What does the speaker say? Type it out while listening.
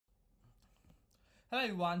Hello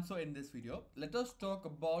everyone, so in this video, let us talk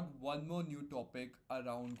about one more new topic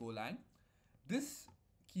around Golang. This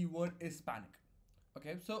keyword is panic.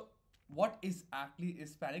 Okay, so what is actually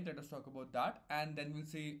is panic? Let us talk about that and then we'll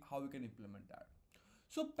see how we can implement that.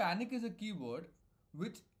 So panic is a keyword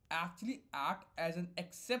which actually act as an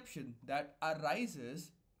exception that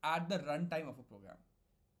arises at the runtime of a program.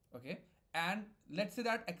 Okay, and let's say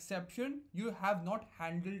that exception you have not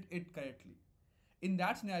handled it correctly. In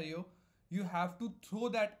that scenario, you have to throw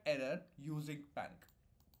that error using panic.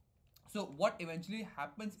 So what eventually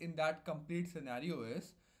happens in that complete scenario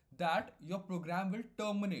is that your program will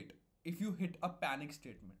terminate if you hit a panic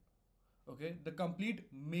statement. Okay, the complete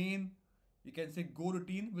main, you can say, go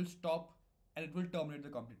routine will stop and it will terminate the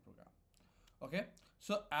complete program. Okay,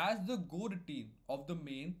 so as the go routine of the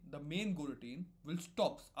main go routine will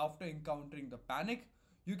stop after encountering the panic.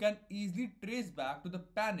 You can easily trace back to the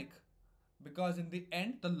panic because in the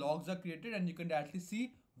end the logs are created and you can actually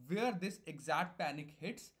see where this exact panic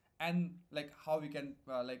hits and like how we can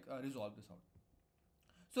resolve this out.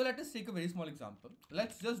 So let us take a very small example.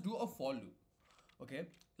 Let's just do a for loop. Okay,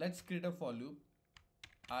 let's create a for loop.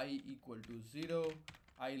 I equal to 0,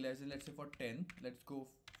 I less than, let's say, for 10. Let's go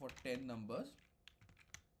for 10 numbers.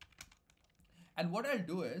 And what I'll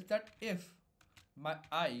do is that if my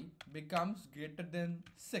I becomes greater than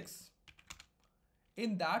 6,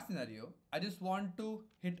 in that scenario, I just want to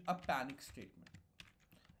hit a panic statement.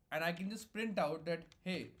 And I can just print out that,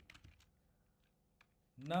 hey,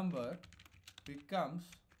 number becomes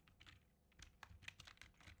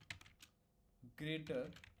greater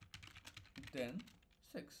than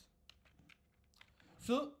 6.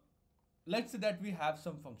 So let's say that we have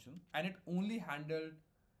some function and it only handled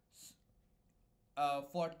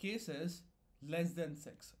for cases less than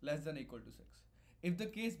 6, less than equal to 6. If the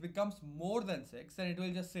case becomes more than 6, then it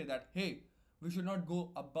will just say that, hey, we should not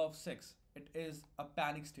go above 6. It is a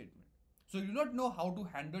panic statement. So you do not know how to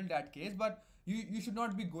handle that case, but you should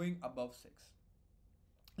not be going above 6.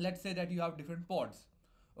 Let's say that you have different pods,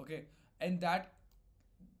 okay, and that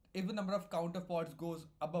if the number of count of pods goes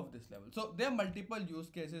above this level. So there are multiple use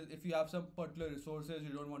cases. If you have some particular resources,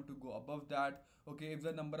 you don't want to go above that. Okay, if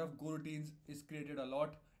the number of go routines is created a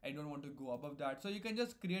lot and you don't want to go above that. So you can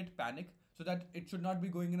just create panic so that it should not be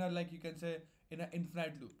going in a, like you can say, in an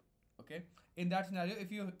infinite loop. Okay, in that scenario,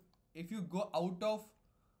 if you go out of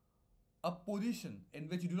a position in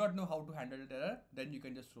which you do not know how to handle the error, then you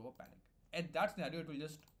can just throw a panic. At that scenario, it will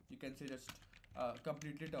just, you can say, just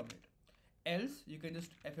completely terminate. Else, you can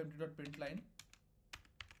just fmt.println.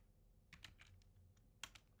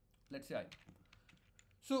 Let's say I.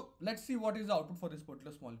 So let's see what is the output for this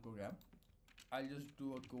particular small program. I'll just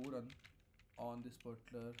do a go run on this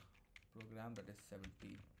particular program, that is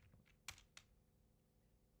 17.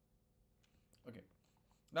 Okay.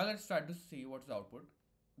 Now let's try to see what's the output.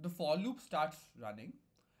 The for loop starts running,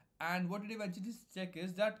 and what it eventually check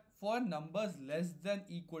is that for numbers less than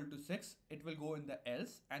equal to 6, it will go in the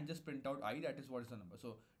else and just print out I, that is what is the number.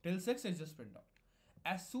 So till 6 is just print out.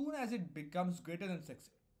 As soon as it becomes greater than 6,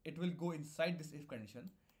 it will go inside this if condition.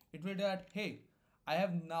 It will do that, hey, I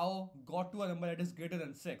have now got to a number that is greater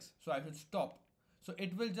than 6, so I should stop. So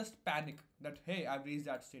it will just panic that, hey, I've reached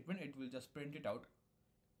that statement. It will just print it out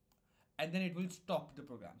and then it will stop the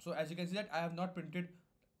program. So as you can see that I have not printed,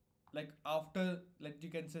 like after, like you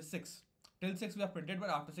can say 6, till 6 we have printed,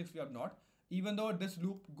 but after 6 we have not. Even though this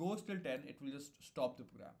loop goes till 10, it will just stop the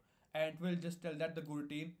program and it will just tell that the go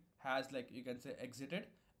routine has, like you can say, exited,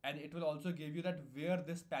 and it will also give you that where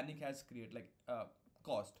this panic has created, like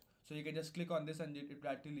caused. So you can just click on this and it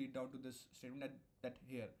will actually lead down to this statement that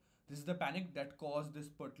here, this is the panic that caused this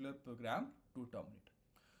particular program to terminate.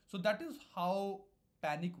 So that is how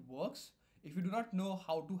panic works. If you do not know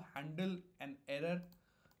how to handle an error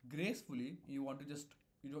gracefully, you want to just,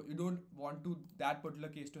 you don't want to that particular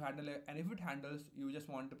case to handle it, and if it handles, you just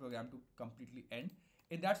want the program to completely end.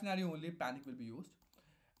 In that scenario only panic will be used.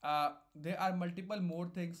 There are multiple more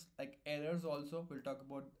things like errors also. We'll talk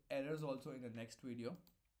about errors also in the next video,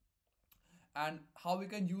 and how we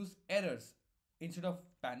can use errors instead of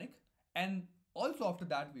panic. And also after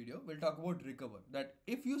that video, we'll talk about recover, that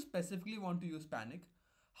if you specifically want to use panic,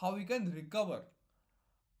 how we can recover,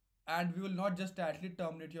 and we will not just actually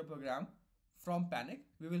terminate your program from panic.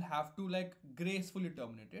 We will have to like gracefully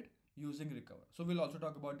terminate it using recover. So we'll also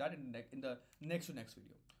talk about that in the next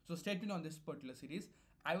video. So stay tuned on this particular series.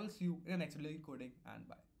 I will see you in the next video. Coding, and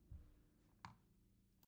bye.